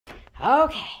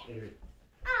Okay.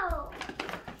 Ow.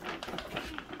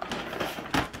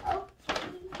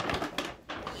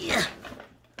 Yeah.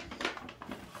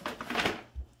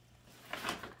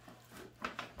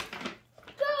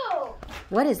 Go.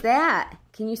 What is that?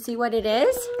 Can you see what it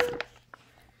is?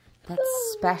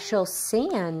 That's special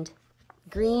sand.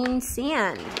 Green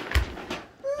sand.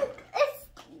 It's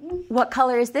What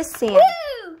color is this sand?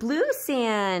 blue. Blue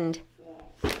sand.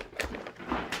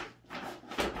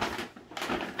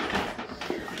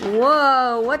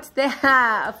 Whoa, what's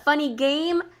that? A funny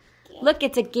game? Look,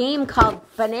 it's a game called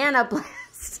Banana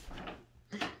Blast.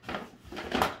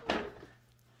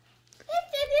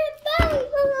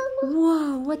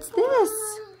 Whoa, what's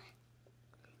this?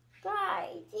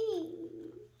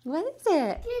 What is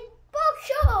it?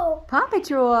 Paw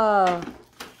Patrol.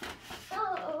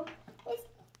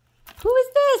 Who is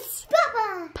this?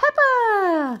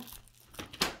 Peppa.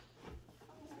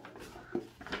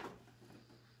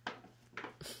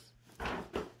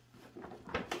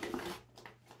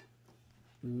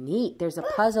 Neat. There's a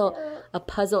puzzle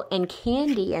and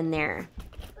candy in there.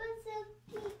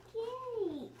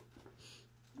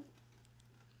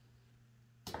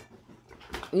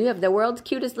 You have the world's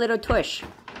cutest little tush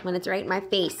when it's right in my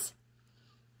face.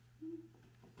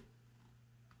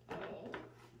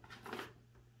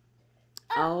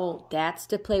 Oh, that's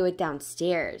to play with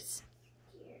downstairs.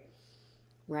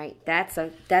 Right, that's a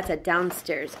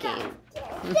downstairs game.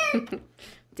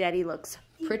 Daddy looks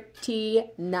pretty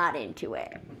not into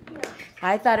it.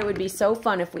 I thought it would be so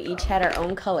fun if we each had our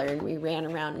own color and we ran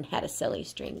around and had a silly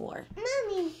string war.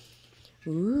 Mommy.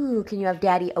 Ooh, can you have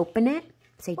Daddy open it?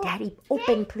 Say, Daddy,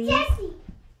 open, please. Jessie.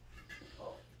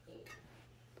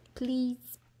 Please.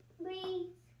 Please.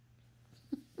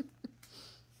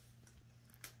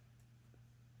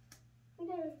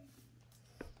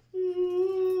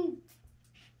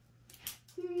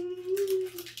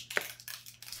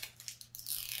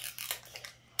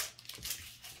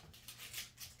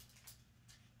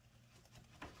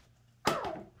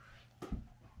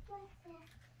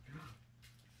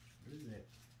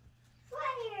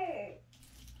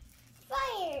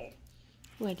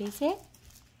 What is it?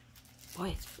 Boy,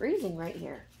 it's freezing right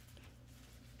here.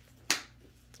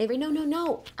 Avery,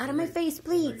 no. Out of my face,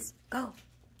 please. Go.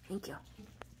 Thank you.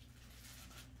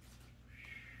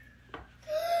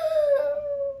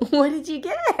 What did you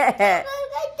get?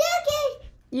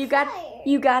 You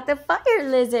got the fire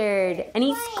lizard. And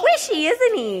he's squishy,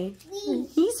 isn't he?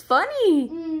 He's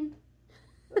funny.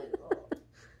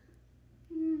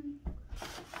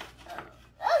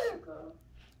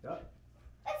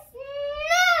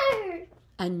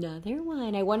 Another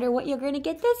one. I wonder what you're going to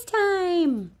get this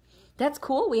time. That's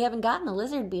cool. We haven't gotten a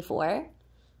lizard before.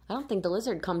 I don't think the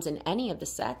lizard comes in any of the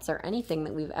sets or anything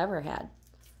that we've ever had.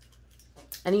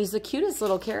 And he's the cutest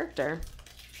little character.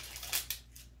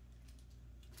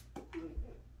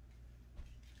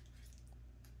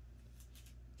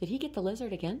 Did he get the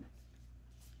lizard again?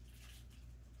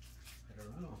 I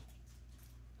don't know.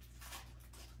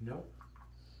 Nope.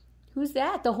 Who's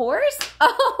that? The horse?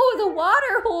 Oh, the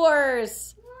water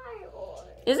horse.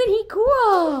 Isn't he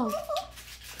cool?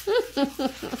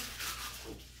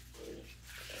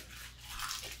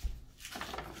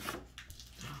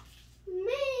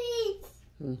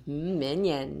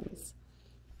 Minions.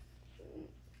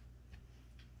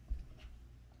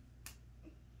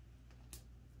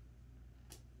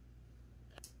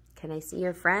 Can I see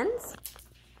your friends?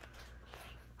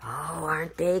 Oh,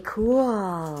 aren't they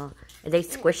cool? Are they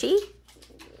squishy?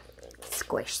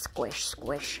 Squish, squish,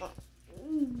 squish.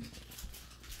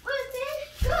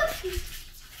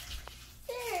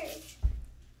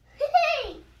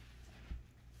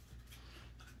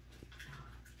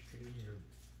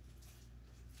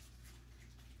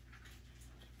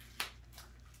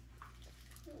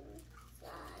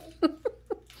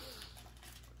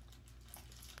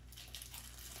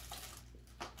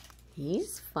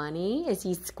 He's funny. Is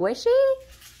he squishy?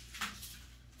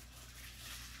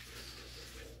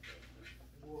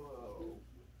 Whoa,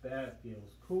 that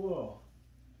feels cool.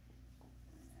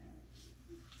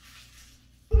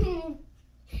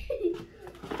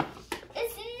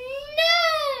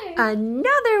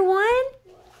 Another one.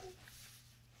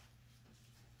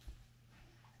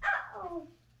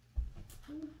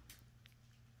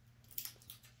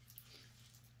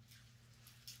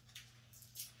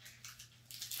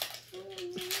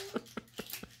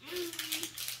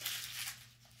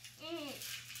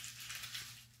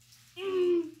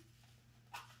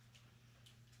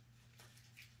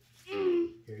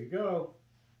 Here you go.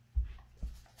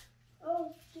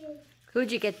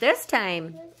 Who'd you get this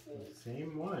time?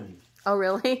 Same one. Oh,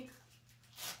 really?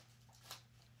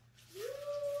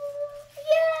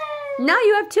 Now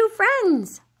you have 2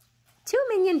 friends. 2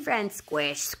 minion friends.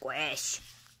 Squish, squish.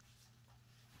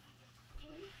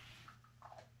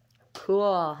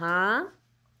 Cool, huh?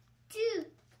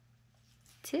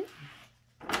 2.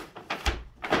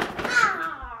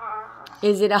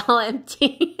 Is it all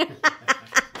empty?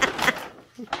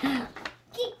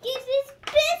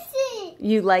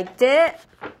 You liked it?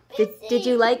 Did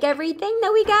you like everything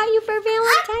that we got you for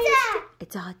Valentine's?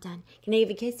 It's all done. Can I give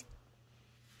a kiss?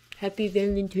 Happy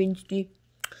Valentine's Day,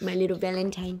 my little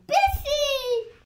Valentine.